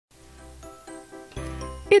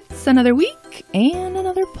It's another week and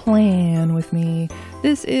another plan with me.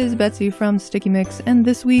 This is Betsy from Sticky Mix, and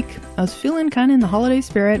this week I was feeling kind of in the holiday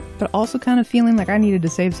spirit, but also kind of feeling like I needed to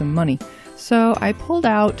save some money. So I pulled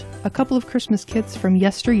out a couple of Christmas kits from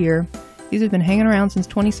yesteryear. These have been hanging around since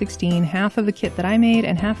 2016, half of the kit that I made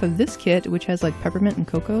and half of this kit, which has like peppermint and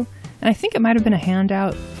cocoa. And I think it might have been a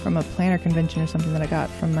handout from a planner convention or something that I got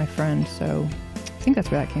from my friend, so I think that's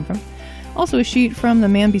where that came from. Also a sheet from the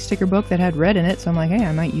Manby sticker book that had red in it, so I'm like, hey,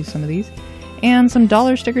 I might use some of these. And some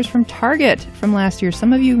dollar stickers from Target from last year.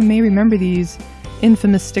 Some of you may remember these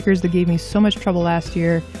infamous stickers that gave me so much trouble last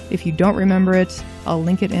year. If you don't remember it, I'll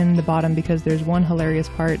link it in the bottom because there's one hilarious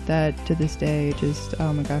part that to this day just,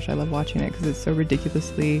 oh my gosh, I love watching it because it's so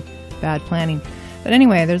ridiculously bad planning. But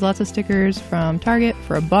anyway, there's lots of stickers from Target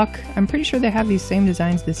for $1. I'm pretty sure they have these same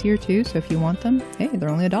designs this year too, so if you want them, hey, they're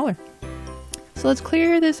only $1. So let's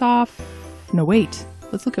clear this off. No, wait.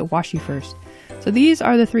 Let's look at washi first. So these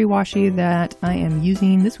are the 3 washi that I am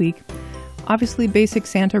using this week. Obviously basic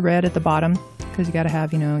Santa red at the bottom, because you gotta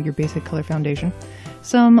have, you know, your basic color foundation.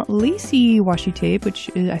 Some lacy washi tape, which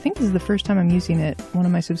is, I think this is the first time I'm using it. One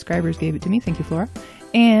of my subscribers gave it to me. Thank you, Flora.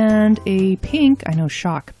 And a pink, I know,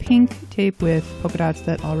 shock, pink tape with polka dots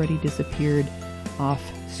that already disappeared off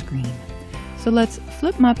screen. So let's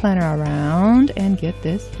flip my planner around and get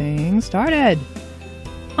this thing started.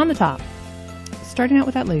 On the top, starting out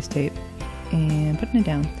with that lace tape and putting it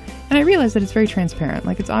down. And I realize that it's very transparent,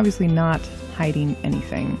 like it's obviously not hiding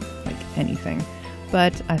anything, like anything.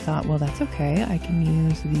 But I thought, well, that's okay. I can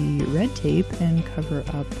use the red tape and cover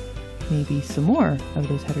up maybe some more of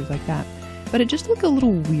those headers like that. But it just looked a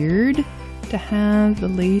little weird to have the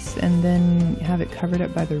lace and then have it covered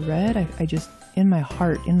up by the red. I just, in my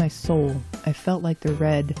heart, in my soul, I felt like the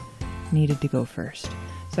red needed to go first.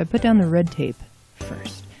 So I put down the red tape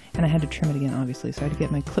first. And I had to trim it again, obviously, so I had to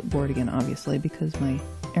get my clipboard again, obviously, because my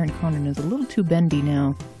Erin Condren is a little too bendy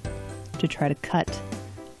now to try to cut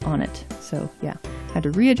on it. So, yeah, I had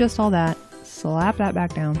to readjust all that, slap that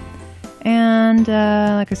back down, and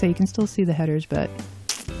like I say, you can still see the headers, but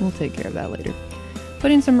we'll take care of that later.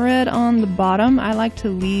 Putting some red on the bottom. I like to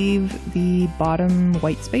leave the bottom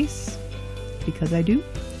white space, because I do,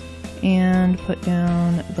 and put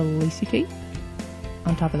down the lacy tape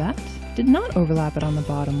on top of that. Did not overlap it on the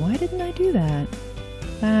bottom. Why didn't I do that?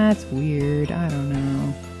 That's weird. I don't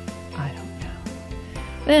know.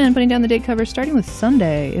 Then putting down the date cover, starting with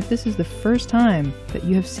Sunday. If this is the first time that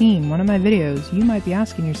you have seen one of my videos, you might be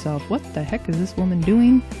asking yourself, what the heck is this woman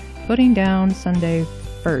doing? Putting down Sunday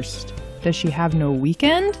first. Does she have no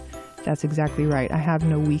weekend? That's exactly right. I have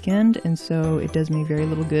no weekend, and so it does me very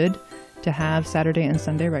little good to have Saturday and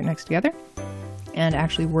Sunday right next together. And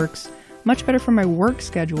actually works much better for my work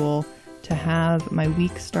schedule to have my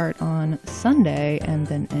week start on Sunday and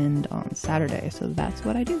then end on Saturday. So that's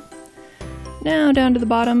what I do. Now down to the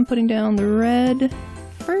bottom, putting down the red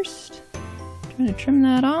first. Trying to trim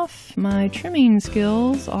that off. My trimming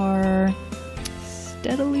skills are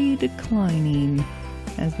steadily declining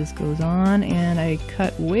as this goes on, and I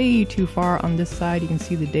cut way too far on this side. You can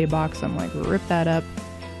see the day box. I'm like, rip that up.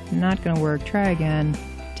 Not gonna work. Try again.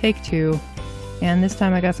 Take 2. And this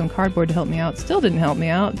time I got some cardboard to help me out. Still didn't help me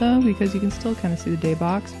out though, because you can still kind of see the day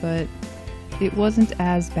box, but it wasn't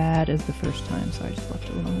as bad as the first time, so I just left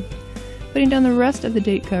it alone. Putting down the rest of the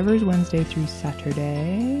date covers, Wednesday through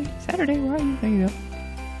Saturday. Saturday, where are you? There you go.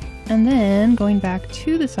 And then going back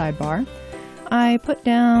to the sidebar, I put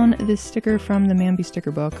down this sticker from the Manby sticker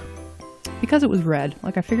book because it was red.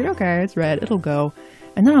 Like I figured, okay, it's red, it'll go.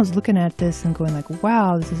 And then I was looking at this and going like,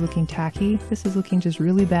 wow, this is looking tacky. This is looking just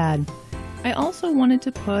really bad. I also wanted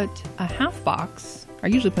to put a half box. I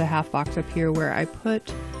usually put a half box up here where I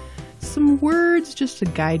put some words just to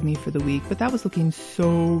guide me for the week, but that was looking so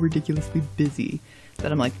ridiculously busy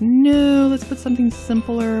that I'm like, no, let's put something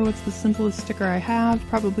simpler. What's the simplest sticker I have?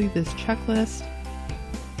 Probably this checklist.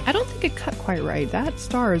 I don't think it cut quite right. That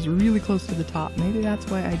star is really close to the top. Maybe that's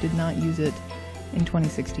why I did not use it in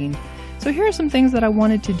 2016. So here are some things that I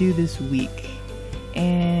wanted to do this week.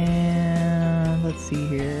 And let's see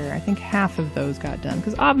here. I think half of those got done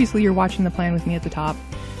because obviously you're watching the plan with me at the top.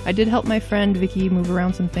 I did help my friend Vicky move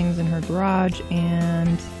around some things in her garage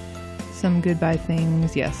and some goodbye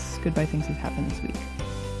things. Yes, goodbye things have happened this week.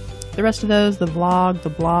 The rest of those, the vlog, the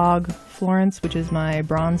blog, Florence, which is my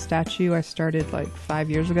bronze statue I started like 5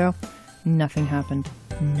 years ago. Nothing happened.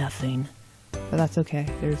 Nothing. But that's okay.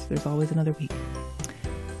 There's always another week.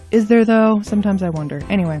 Is there though? Sometimes I wonder.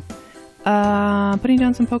 Anyway. Putting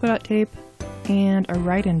down some polka dot tape and a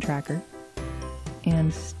write-in tracker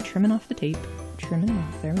and trimming off the tape, trimming it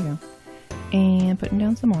off, there we go, and putting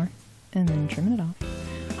down some more and then trimming it off.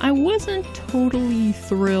 I wasn't totally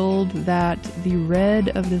thrilled that the red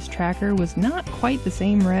of this tracker was not quite the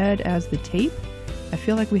same red as the tape. I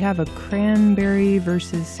feel like we have a cranberry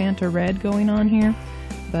versus Santa red going on here,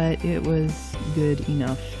 but it was good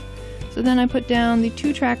enough. So then I put down the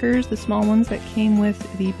 2 trackers, the small ones that came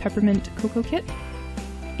with the Peppermint Cocoa Kit,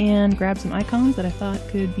 and grabbed some icons that I thought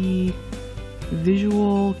could be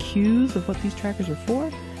visual cues of what these trackers are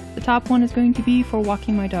for. The top one is going to be for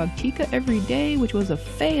walking my dog Chica every day, which was a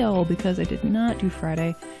fail because I did not do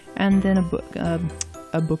Friday. And then a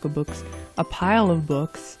pile of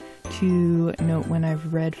books to note when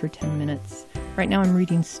I've read for 10 minutes. Right now I'm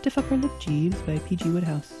reading Stiff Upper Lip Jeeves by P.G.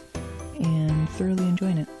 Wodehouse and thoroughly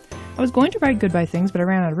enjoying it. I was going to write goodbye things, but I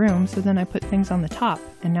ran out of room, so then I put things on the top,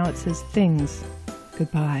 and now it says things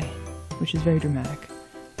goodbye, which is very dramatic.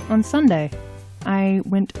 On Sunday, I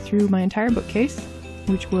went through my entire bookcase,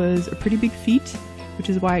 which was a pretty big feat, which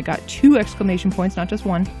is why I got 2 exclamation points, not just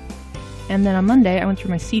 1. And then on Monday, I went through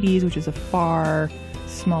my CDs, which is a far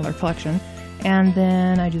smaller collection. And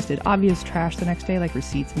then I just did obvious trash the next day, like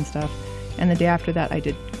receipts and stuff. And the day after that, I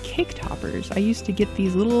did cake toppers. I used to get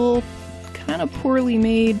these little kind of poorly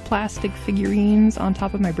made plastic figurines on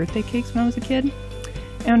top of my birthday cakes when I was a kid.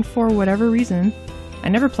 And for whatever reason, I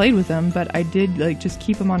never played with them, but I did like just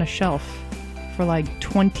keep them on a shelf for like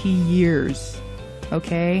 20 years.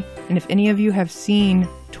 Okay? And if any of you have seen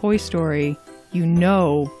Toy Story, you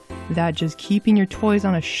know that just keeping your toys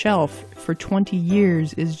on a shelf for 20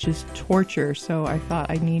 years is just torture. So I thought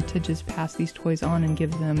I need to just pass these toys on and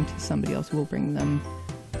give them to somebody else who will bring them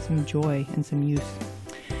some joy and some use.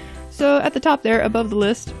 So at the top there, above the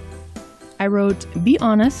list, I wrote, be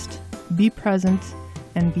honest, be present,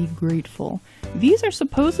 and be grateful. These are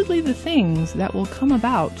supposedly the things that will come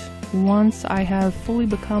about once I have fully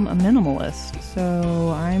become a minimalist.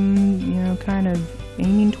 So I'm, kind of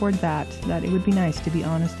aiming toward that it would be nice to be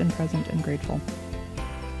honest and present and grateful.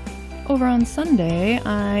 Over on Sunday,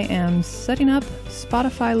 I am setting up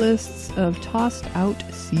Spotify lists of tossed out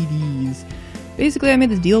CDs. Basically, I made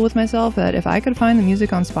this deal with myself that if I could find the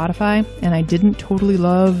music on Spotify and I didn't totally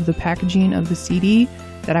love the packaging of the CD,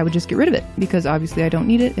 that I would just get rid of it, because obviously I don't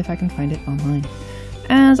need it if I can find it online.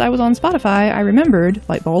 As I was on Spotify, I remembered,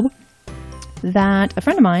 light bulb, that a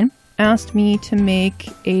friend of mine asked me to make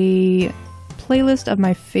a playlist of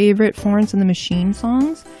my favorite Florence and the Machine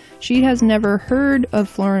songs. She has never heard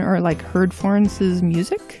of heard Florence's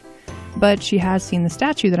music, but she has seen the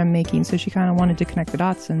statue that I'm making, so she kind of wanted to connect the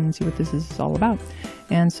dots and see what this is all about.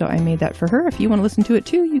 And so I made that for her. If you want to listen to it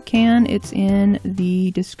too, you can. It's in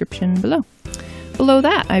the description below. Below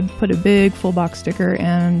that, I put a big full box sticker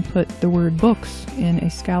and put the word books in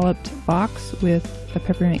a scalloped box with a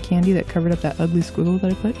peppermint candy that covered up that ugly squiggle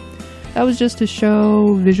that I put. That was just to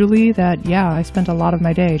show visually that, yeah, I spent a lot of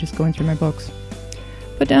my day just going through my books.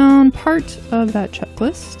 Put down part of that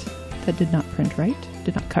checklist that did not print right,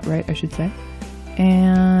 did not cut right, I should say,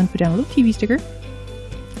 and put down a little TV sticker.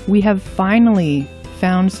 We have finally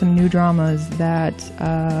found some new dramas that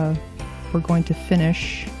we're going to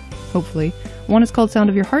finish, hopefully. One is called Sound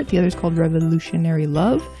of Your Heart, the other is called Revolutionary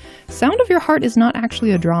Love. Sound of Your Heart is not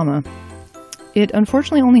actually a drama. It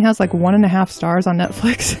unfortunately only has like 1.5 stars on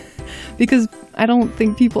Netflix because I don't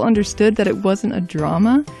think people understood that it wasn't a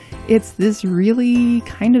drama. It's this really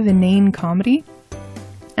kind of inane comedy,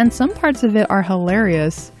 and some parts of it are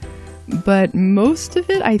hilarious, but most of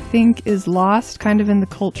it I think is lost kind of in the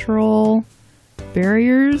cultural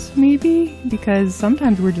barriers maybe, because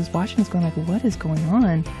sometimes we're just watching this going like, what is going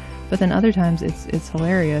on? But then other times it's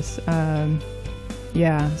hilarious.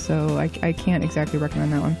 Yeah, so I can't exactly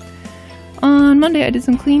recommend that one. On Monday I did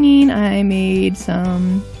some cleaning. I made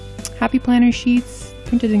some Happy Planner sheets,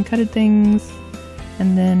 printed and cutted things,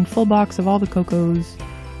 and then full box of all the Cocos,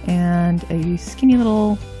 and a skinny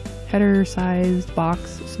little header sized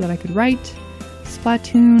box so that I could write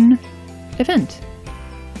Splatoon event.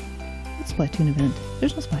 What Splatoon event?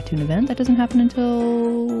 There's no Splatoon event. That doesn't happen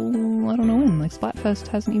until I don't know when. Like Splatfest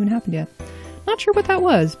hasn't even happened yet. Not sure what that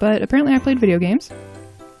was, but apparently I played video games.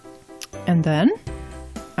 And then,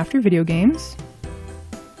 after video games,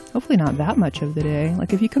 hopefully not that much of the day.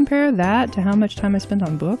 Like if you compare that to how much time I spent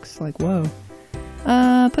on books, like whoa.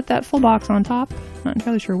 Put that full box on top. Not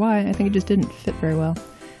entirely sure why. I think it just didn't fit very well.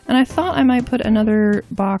 And I thought I might put another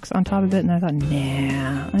box on top of it, and I thought,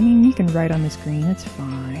 nah. I mean, you can write on the screen. It's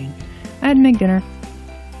fine. I had to make dinner.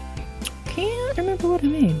 Can't remember what I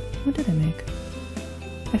made. What did I make?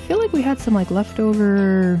 I feel like we had some like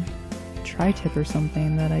leftover tri-tip or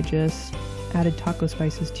something that I just added taco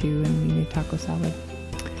spices to, and we made taco salad.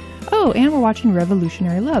 Oh, and we're watching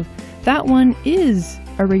Revolutionary Love. That one is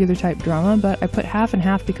a regular type drama, but I put half and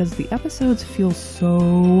half because the episodes feel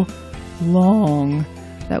so long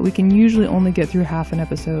that we can usually only get through half an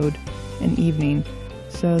episode an evening.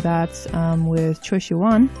 So that's with Choi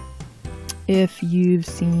Siwon. If you've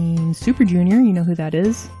seen Super Junior, you know who that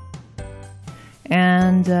is.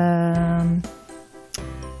 And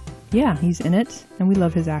yeah, he's in it, and we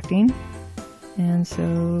love his acting. And so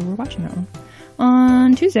we're watching that one.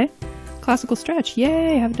 On Tuesday, classical stretch.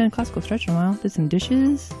 Yay! I haven't done a classical stretch in a while. Did some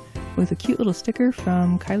dishes with a cute little sticker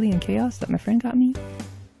from Kylie and Chaos that my friend got me.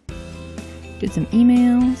 Did some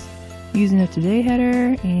emails using a today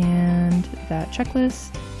header and that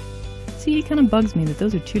checklist. See, it kind of bugs me that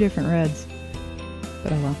those are two different reds.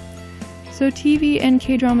 But oh well. So TV and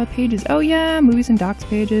K-drama pages. Oh yeah, movies and docs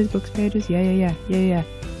pages, books pages. Yeah.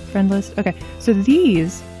 Friend list. Okay, so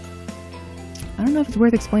these, I don't know if it's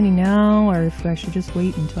worth explaining now or if I should just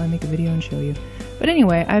wait until I make a video and show you. But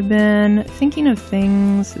anyway, I've been thinking of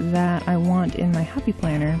things that I want in my Happy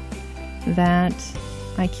Planner that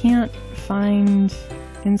I can't find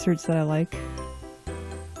inserts that I like.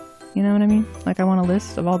 You know what I mean? Like, I want a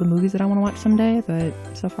list of all the movies that I want to watch someday, but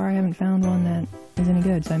so far I haven't found one that is any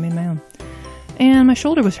good, so I made my own. And my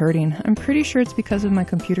shoulder was hurting. I'm pretty sure it's because of my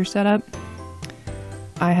computer setup.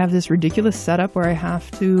 I have this ridiculous setup where I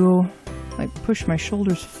have to like push my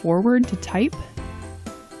shoulders forward to type.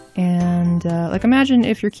 And like, imagine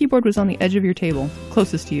if your keyboard was on the edge of your table,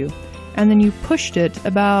 closest to you, and then you pushed it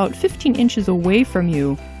about 15 inches away from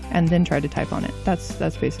you and then tried to type on it. That's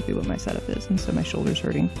basically what my setup is, and so my shoulder's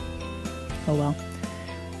hurting. Oh well.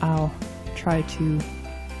 I'll try to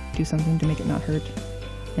do something to make it not hurt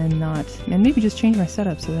and maybe just change my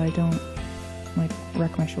setup so that I don't like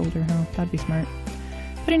wreck my shoulder, huh? That'd be smart.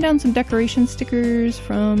 Putting down some decoration stickers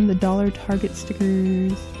from the Dollar Target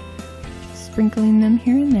stickers. Just sprinkling them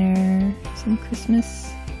here and there. Some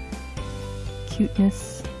Christmas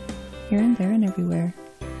cuteness here and there and everywhere.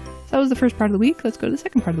 So that was the first part of the week. Let's go to the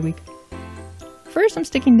second part of the week. First, I'm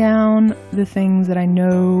sticking down the things that I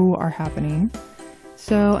know are happening.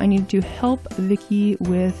 So I need to help Vicky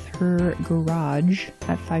with her garage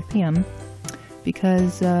at 5 p.m.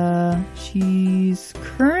 because she's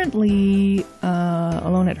currently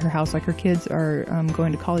alone at her house. Like, her kids are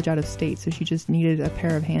going to college out of state, so she just needed a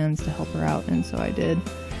pair of hands to help her out, and so I did.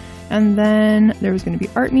 And then there was going to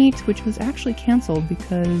be art meet, which was actually canceled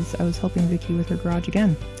because I was helping Vicky with her garage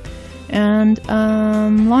again. And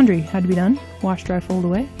laundry had to be done. Wash, dry, fold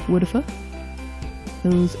away. Woodafa.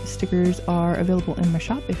 Those stickers are available in my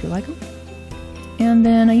shop if you like them. And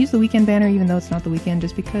then I used the weekend banner, even though it's not the weekend,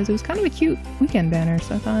 just because it was kind of a cute weekend banner.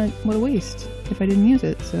 So I thought, what a waste if I didn't use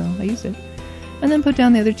it. So I used it. And then put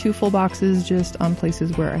down the other two full boxes just on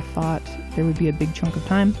places where I thought there would be a big chunk of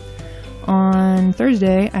time. On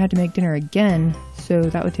Thursday, I had to make dinner again, so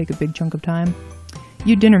that would take a big chunk of time.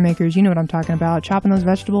 You dinner makers, you know what I'm talking about. Chopping those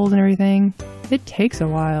vegetables and everything. It takes a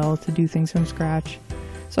while to do things from scratch.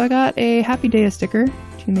 So I got a Happy Day sticker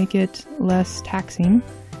to make it less taxing.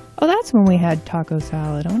 Oh, that's when we had taco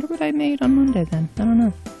salad. I wonder what I made on Monday then. I don't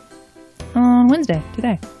know. On Wednesday,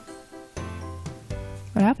 today.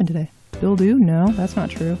 What happened today? Bill do? No, that's not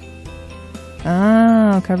true.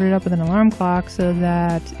 Oh, covered it up with an alarm clock so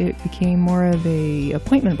that it became more of a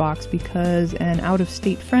appointment box because an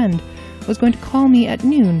out-of-state friend was going to call me at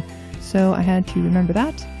noon. So I had to remember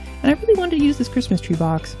that. And I really wanted to use this Christmas tree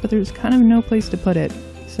box, but there's kind of no place to put it.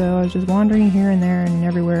 So I was just wandering here and there and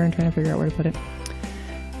everywhere and trying to figure out where to put it.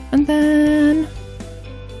 And then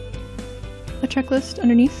a checklist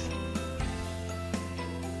underneath.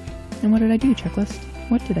 And what did I do, checklist?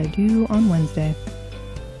 What did I do on Wednesday?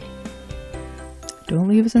 Don't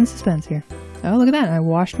leave us in suspense here. Oh, look at that. I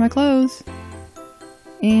washed my clothes.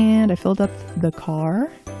 And I filled up the car.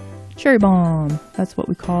 Cherry bomb. That's what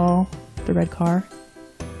we call the red car.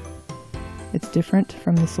 It's different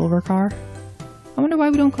from the silver car. I wonder why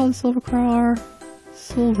we don't call the silver car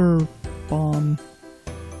silver bomb.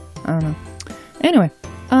 I don't know. Anyway,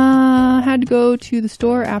 had to go to the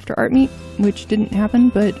store after art meet, which didn't happen,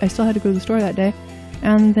 but I still had to go to the store that day.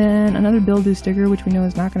 And then another bill due sticker, which we know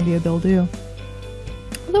is not going to be a bill due.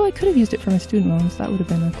 Although I could have used it for my student loans. That would have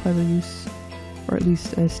been a clever use, or at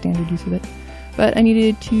least a standard use of it. But I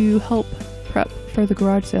needed to help prep for the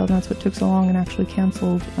garage sale, and that's what took so long and actually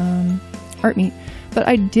canceled art meet. But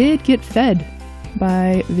I did get fed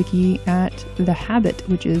by Vicky at The Habit,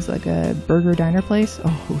 which is like a burger diner place.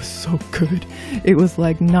 Oh, it was so good. It was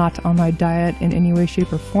like not on my diet in any way,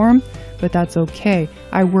 shape, or form, but that's okay.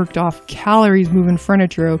 I worked off calories moving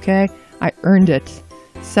furniture, okay? I earned it.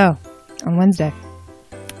 So, on Wednesday,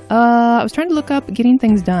 I was trying to look up getting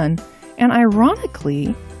things done, and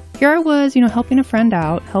ironically, here I was, you know, helping a friend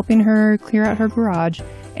out, helping her clear out her garage,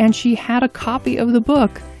 and she had a copy of the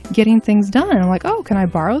book, Getting Things Done. And I'm like, oh, can I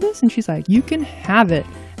borrow this? And she's like, you can have it.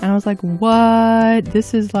 And I was like, what?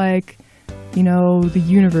 This is like, you know, the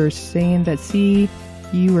universe saying that, see,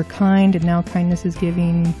 you were kind and now kindness is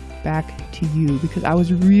giving back to you. Because I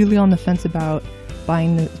was really on the fence about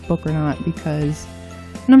buying this book or not, because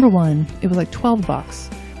number one, it was like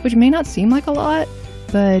 $12, which may not seem like a lot,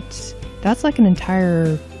 but that's like an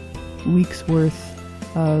entire week's worth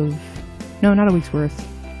of, no, not a week's worth,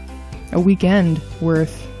 a weekend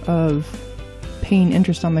worth of paying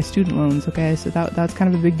interest on my student loans. Okay, so that's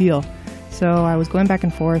kind of a big deal. So I was going back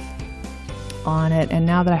and forth on it, and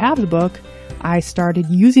now that I have the book, I started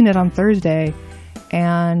using it on Thursday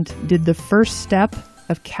and did the first step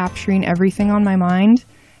of capturing everything on my mind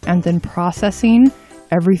and then processing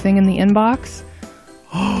everything in the inbox.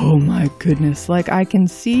 Oh my goodness, like I can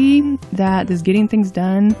see that this Getting Things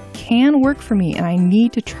Done can work for me, and I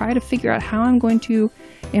need to try to figure out how I'm going to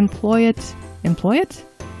insert it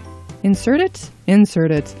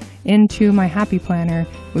into my Happy Planner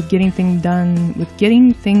with Getting Things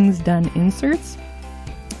Done inserts.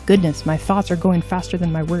 Goodness, my thoughts are going faster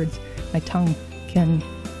than my words. My tongue can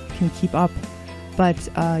keep up. But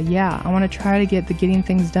yeah, I want to try to get the Getting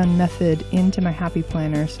Things Done method into my Happy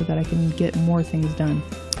Planner so that I can get more things done.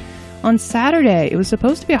 On Saturday, it was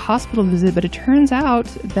supposed to be a hospital visit, but it turns out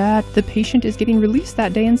that the patient is getting released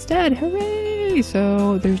that day instead. Hooray!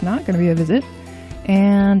 So there's not going to be a visit,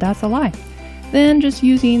 and that's a lie. Then just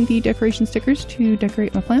using the decoration stickers to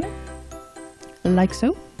decorate my planner, like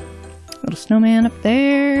so. Little snowman up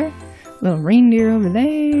there, little reindeer over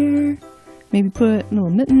there, maybe put little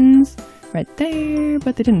mittens right there,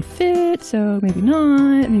 but they didn't fit, so maybe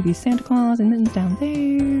not. Maybe Santa Claus and mittens down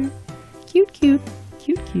there. Cute, cute,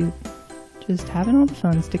 cute, cute. Just having all the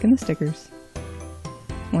fun, sticking the stickers.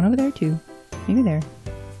 One over there too. Maybe there.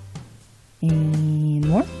 And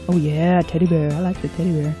more. Oh yeah, teddy bear. I like the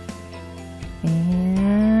teddy bear.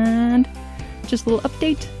 And just a little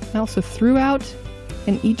update. I also threw out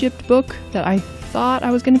an Egypt book that I thought I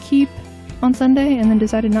was going to keep on Sunday and then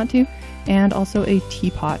decided not to. And also a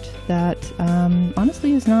teapot that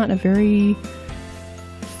honestly is not a very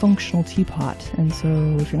functional teapot. And so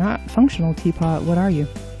if you're not a functional teapot, what are you?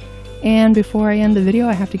 And before I end the video,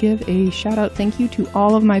 I have to give a shout out thank you to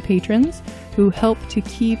all of my patrons who help to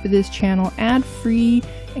keep this channel ad-free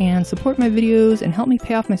and support my videos and help me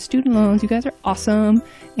pay off my student loans. You guys are awesome,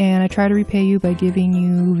 and I try to repay you by giving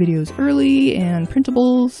you videos early and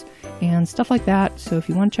printables and stuff like that. So if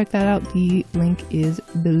you want to check that out, the link is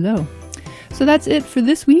below. So that's it for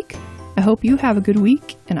this week. I hope you have a good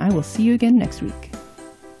week, and I will see you again next week.